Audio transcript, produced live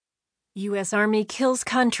U.S. Army kills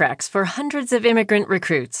contracts for hundreds of immigrant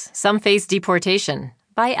recruits. Some face deportation.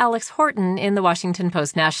 By Alex Horton in the Washington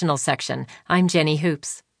Post National section. I'm Jenny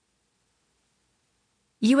Hoops.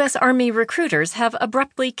 U.S. Army recruiters have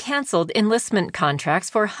abruptly canceled enlistment contracts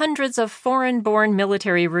for hundreds of foreign-born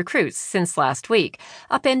military recruits since last week,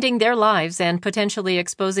 upending their lives and potentially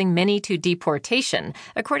exposing many to deportation,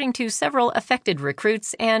 according to several affected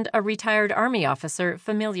recruits and a retired Army officer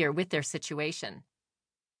familiar with their situation.